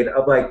decade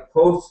of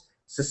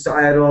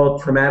post-societal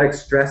traumatic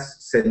stress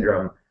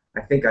syndrome.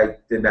 I think I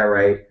did that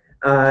right.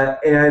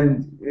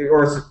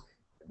 Or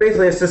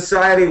basically a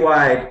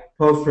society-wide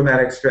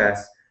post-traumatic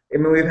stress. I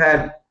mean, we've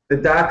had the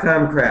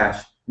dot-com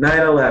crash,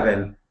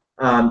 9/11,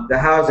 the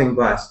housing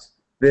bust,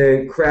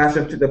 the crash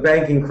of the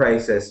banking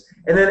crisis,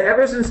 and then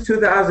ever since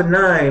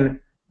 2009,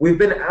 we've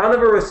been out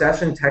of a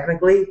recession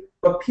technically,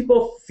 but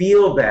people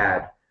feel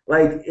bad.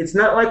 It's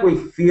not like we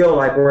feel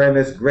like we're in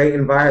this great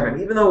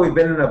environment, even though we've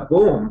been in a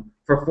boom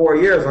for 4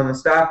 years on the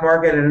stock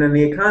market and in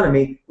the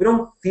economy. We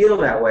don't feel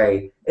that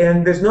way.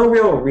 And there's no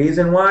real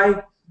reason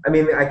why. I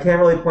mean, I can't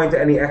really point to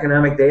any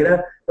economic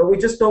data, but we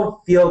just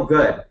don't feel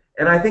good.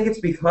 And I think it's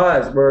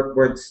because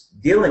we're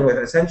dealing with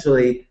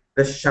essentially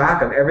the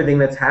shock of everything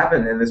that's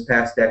happened in this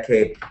past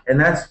decade. And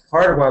that's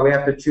part of why we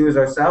have to choose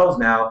ourselves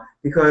now,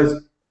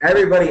 because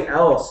everybody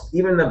else,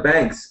 even the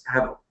banks,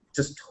 have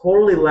just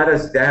totally let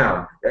us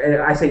down. And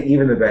I say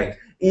even the banks,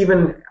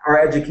 even our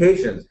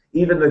educations,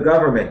 even the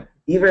government,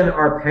 even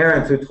our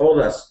parents who told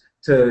us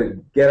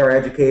to get our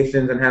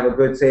educations and have a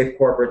good, safe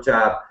corporate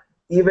job.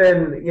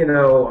 Even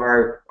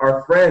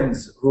our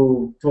friends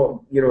who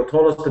told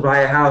us to buy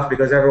a house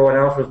because everyone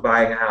else was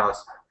buying a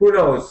house. Who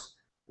knows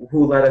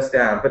who let us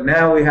down? But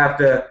now we have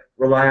to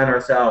rely on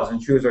ourselves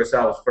and choose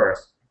ourselves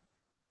first.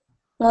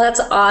 Well,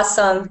 that's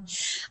awesome.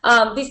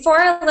 Before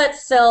I let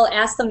Phil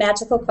ask the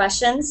magical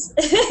questions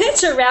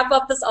to wrap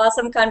up this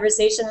awesome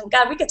conversation, and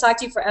God, we could talk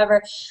to you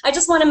forever. I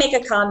just want to make a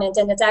comment,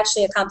 and it's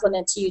actually a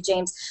compliment to you,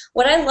 James.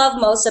 What I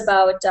love most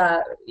about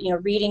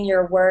reading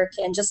your work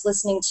and just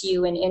listening to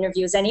you in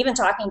interviews, and even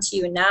talking to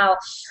you now,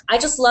 I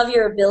just love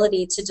your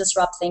ability to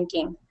disrupt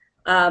thinking.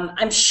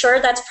 I'm sure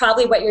that's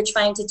probably what you're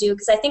trying to do,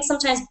 because I think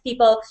sometimes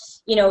people,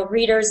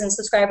 readers and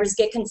subscribers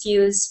get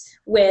confused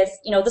with,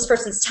 this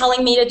person's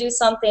telling me to do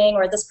something,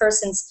 or this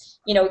person's,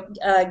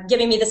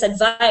 giving me this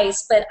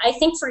advice. But I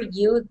think for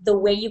you, the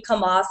way you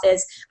come off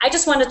is, I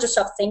just wanted to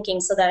stop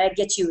thinking so that I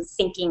get you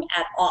thinking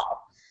at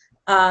all.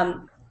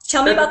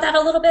 Tell me about that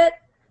a little bit.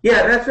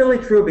 Yeah, that's really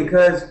true,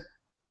 because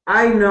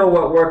I know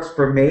what works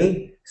for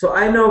me. So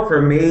I know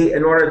for me,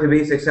 in order to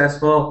be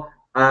successful,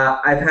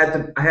 I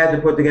had to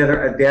put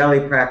together a daily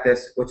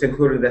practice, which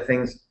included the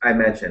things I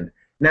mentioned.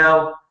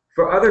 Now,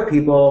 for other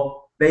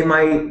people, they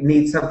might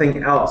need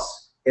something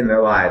else in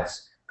their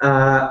lives.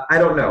 I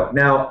don't know.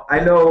 Now, I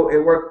know it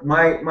worked.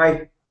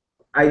 My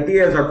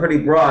ideas are pretty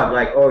broad,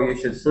 like, oh, you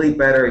should sleep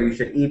better, you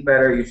should eat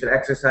better, you should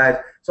exercise.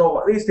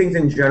 So these things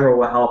in general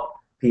will help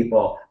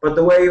people. But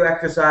the way you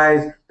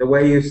exercise, the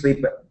way you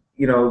sleep,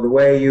 the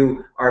way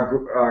you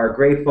are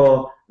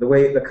grateful,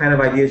 the kind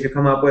of ideas you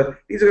come up with,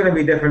 these are going to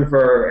be different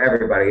for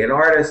everybody. An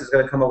artist is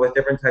going to come up with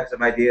different types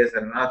of ideas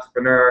than an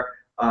entrepreneur,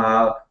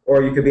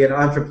 or you could be an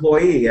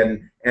entrepreneur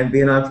and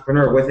be an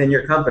entrepreneur within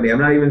your company. I'm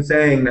not even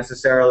saying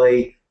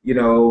necessarily,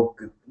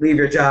 leave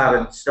your job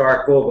and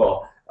start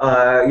Google.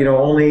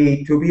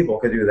 Only 2 people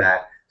could do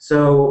that.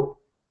 So,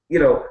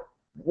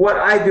 what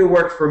I do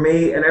works for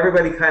me, and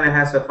everybody kind of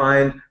has to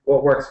find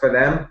what works for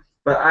them.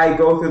 But I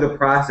go through the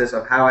process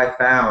of how I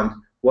found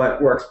what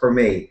works for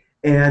me.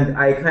 And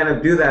I kind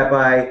of do that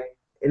by,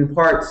 in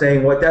part,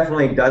 saying what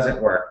definitely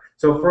doesn't work.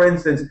 So, for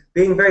instance,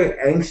 being very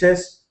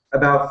anxious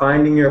about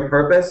finding your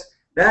purpose,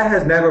 that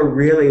has never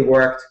really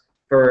worked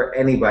for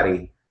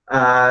anybody.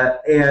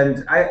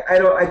 And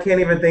I can't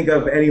even think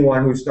of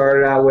anyone who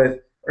started out with,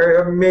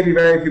 or maybe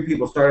very few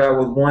people started out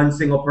with one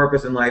single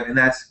purpose in life, and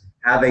that's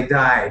how they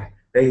died.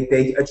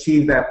 They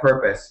achieved that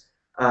purpose.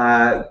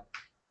 Other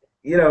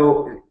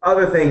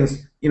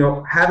things,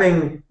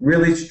 having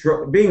really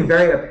being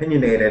very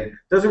opinionated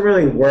doesn't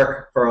really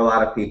work for a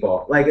lot of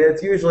people. Like,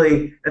 it's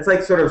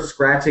like sort of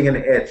scratching an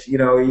itch.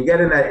 You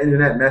get in that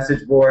internet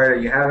message board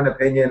and you have an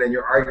opinion and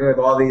you're arguing with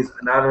all these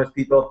anonymous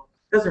people.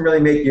 It doesn't really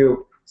make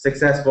you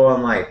successful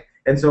in life.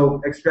 And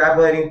so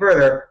extrapolating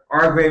further,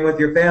 arguing with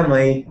your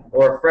family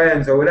or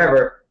friends or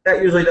whatever,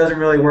 that usually doesn't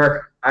really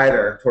work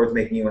either towards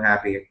making you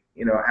happy,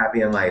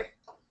 happy in life.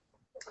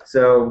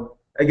 So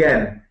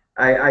again,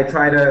 I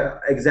try to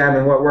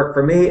examine what worked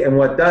for me and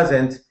what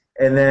doesn't,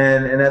 and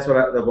that's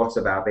what the book's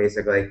about,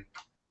 basically.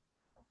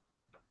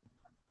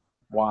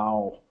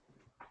 Wow,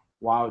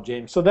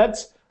 James. So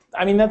that's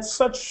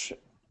such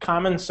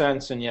common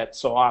sense and yet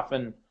so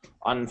often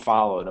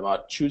unfollowed,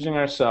 about choosing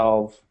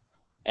ourselves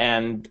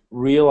and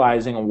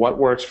realizing what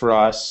works for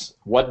us,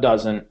 what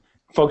doesn't,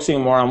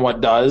 focusing more on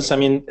what does.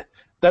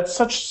 That's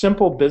such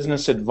simple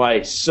business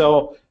advice.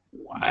 So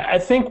I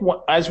think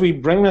as we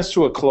bring this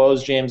to a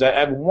close, James, I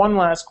have one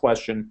last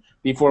question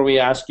before we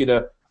ask you to,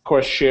 of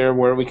course, share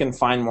where we can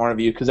find more of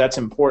you, because that's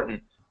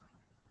important.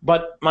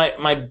 But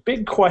my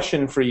big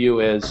question for you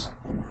is,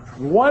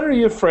 what are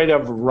you afraid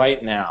of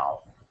right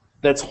now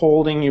that's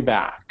holding you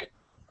back?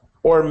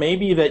 Or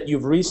maybe that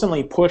you've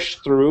recently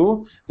pushed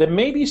through, that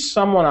maybe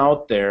someone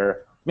out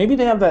there, maybe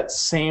they have that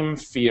same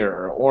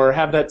fear or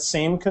have that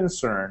same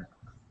concern,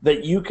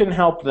 that you can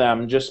help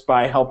them just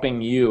by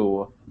helping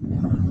you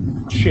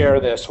share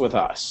this with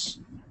us?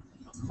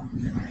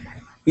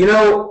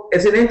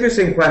 It's an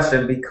interesting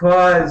question,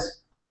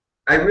 because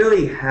I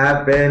really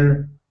have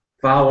been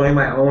following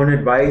my own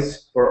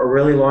advice for a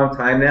really long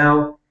time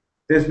now.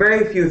 There's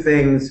very few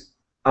things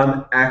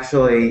I'm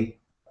actually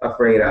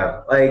afraid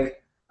of.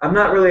 Like, I'm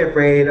not really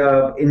afraid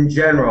of, in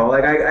general.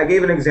 Like, I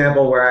gave an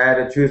example where I had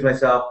to choose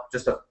myself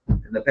just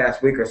in the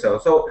past week or so.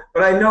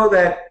 But I know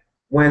that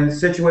when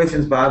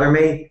situations bother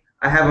me,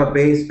 I have a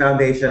base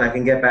foundation I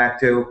can get back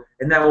to,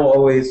 and that will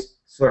always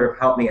sort of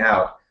help me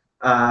out.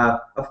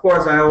 Of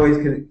course, I always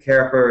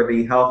care for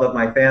the health of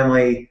my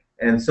family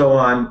and so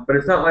on, but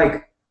it's not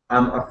like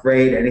I'm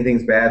afraid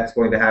anything's bad is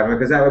going to happen,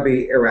 because that would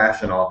be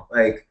irrational.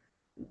 Like,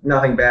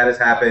 nothing bad has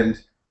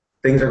happened,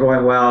 things are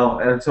going well,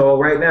 and so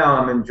right now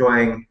I'm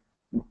enjoying,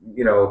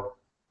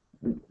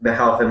 the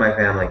health in my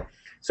family.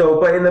 So,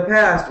 but in the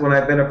past, when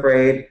I've been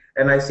afraid,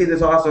 and I see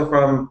this also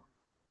from,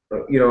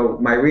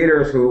 my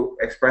readers who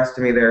express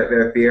to me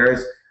their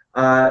fears,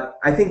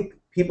 I think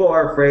people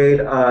are afraid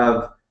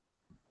of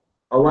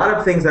a lot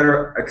of things that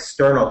are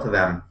external to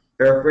them.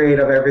 They're afraid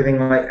of everything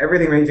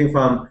ranging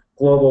from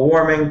global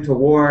warming to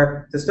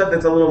war to stuff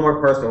that's a little more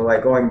personal,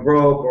 like going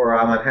broke, or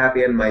I'm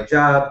unhappy in my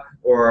job,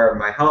 or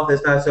my health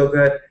is not so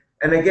good.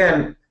 And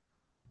again,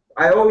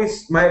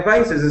 my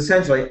advice is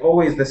essentially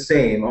always the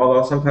same,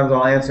 although sometimes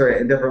I'll answer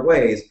it in different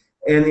ways.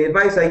 And the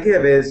advice I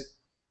give is,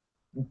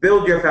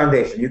 build your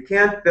foundation. You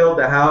can't build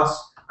a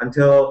house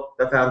until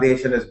the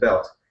foundation is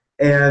built.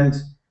 And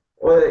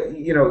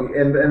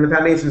and the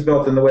foundation is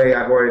built in the way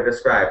I've already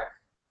described.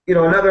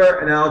 Another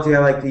analogy I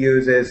like to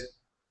use is,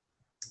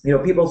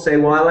 people say,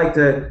 well,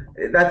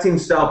 that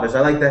seems selfish,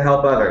 I like to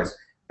help others.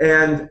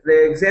 And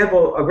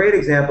a great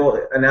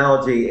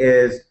analogy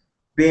is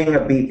being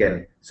a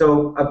beacon.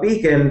 So a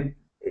beacon,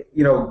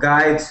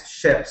 guides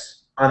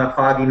ships on a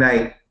foggy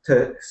night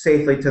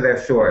safely to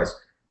their shores.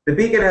 The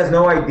beacon has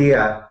no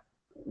idea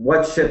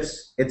what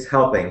ships it's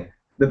helping.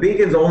 The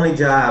beacon's only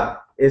job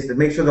is to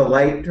make sure the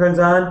light turns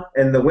on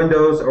and the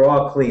windows are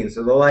all clean,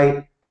 so the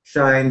light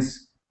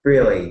shines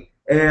freely.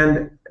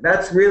 And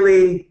that's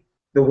really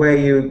the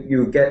way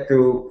you get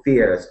through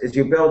fears, is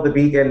you build the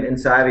beacon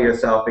inside of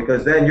yourself,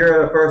 because then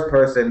you're the first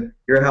person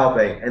you're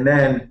helping, and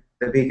then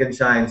the beacon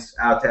shines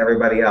out to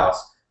everybody else.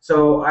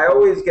 So I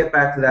always get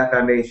back to that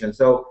foundation.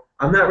 So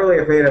I'm not really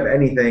afraid of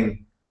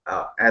anything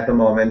at the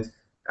moment.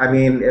 I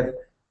mean, if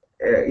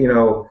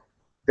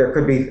there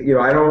could be,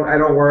 I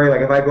don't worry.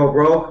 Like, if I go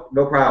broke,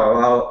 no problem.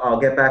 I'll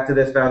get back to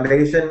this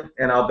foundation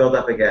and I'll build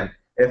up again.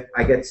 If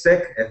I get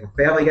sick, if a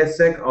family gets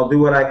sick, I'll do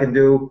what I can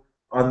do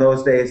on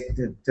those days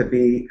to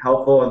be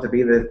helpful and to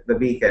be the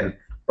beacon.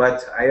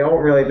 But I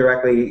don't really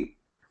directly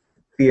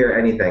fear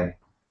anything.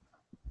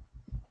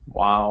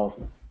 Wow.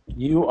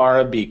 You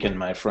are a beacon,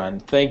 my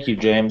friend. Thank you,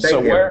 James.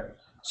 Thank you.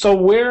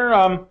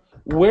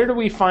 Where do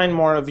we find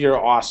more of your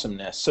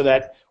awesomeness so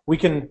that we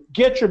can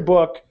get your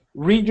book,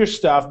 read your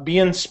stuff, be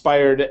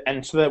inspired,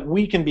 and so that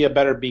we can be a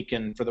better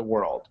beacon for the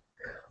world?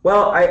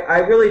 Well, I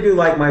really do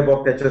like my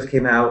book that just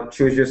came out,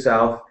 Choose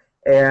Yourself.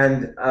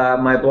 And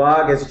my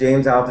blog is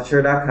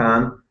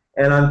jamesaltucher.com.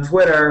 And on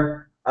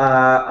Twitter,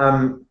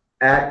 I'm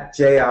at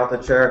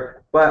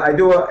jaltucher. But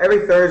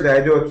every Thursday,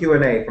 I do a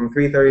Q&A from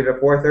 3:30 to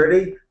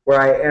 4:30,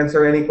 where I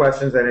answer any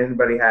questions that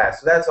anybody has.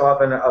 So that's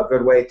often a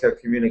good way to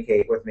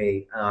communicate with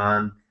me.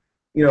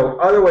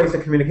 Other ways to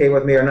communicate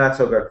with me are not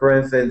so good. For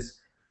instance,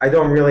 I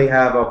don't really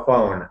have a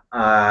phone.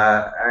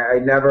 I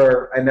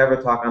never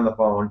talk on the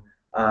phone.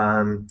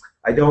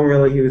 I don't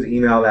really use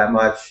email that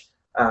much.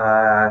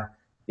 But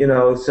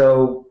those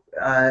are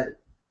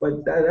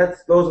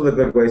the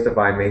good ways to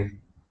find me.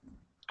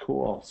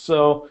 Cool.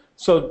 So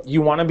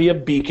you want to be a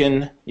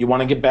beacon. You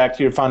want to get back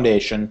to your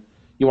foundation.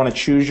 You want to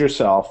choose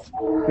yourself.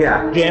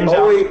 Yeah. James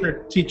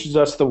Altucher teaches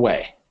us the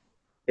way.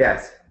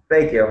 Yes.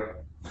 Thank you.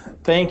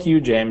 Thank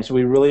you, James.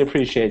 We really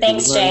appreciate it.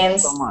 Thanks,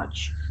 James. So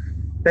much.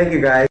 Thank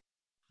you, guys.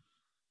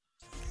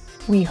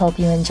 We hope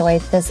you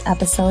enjoyed this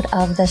episode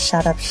of The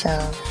Shut Up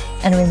Show.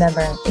 And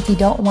remember, if you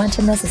don't want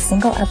to miss a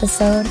single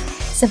episode,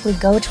 simply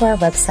go to our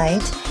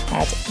website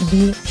at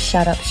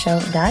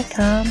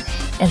theshutupshow.com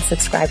and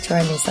subscribe to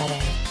our newsletter.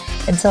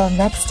 Until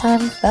next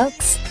time,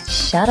 folks,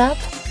 shut up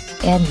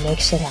and make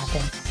shit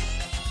happen.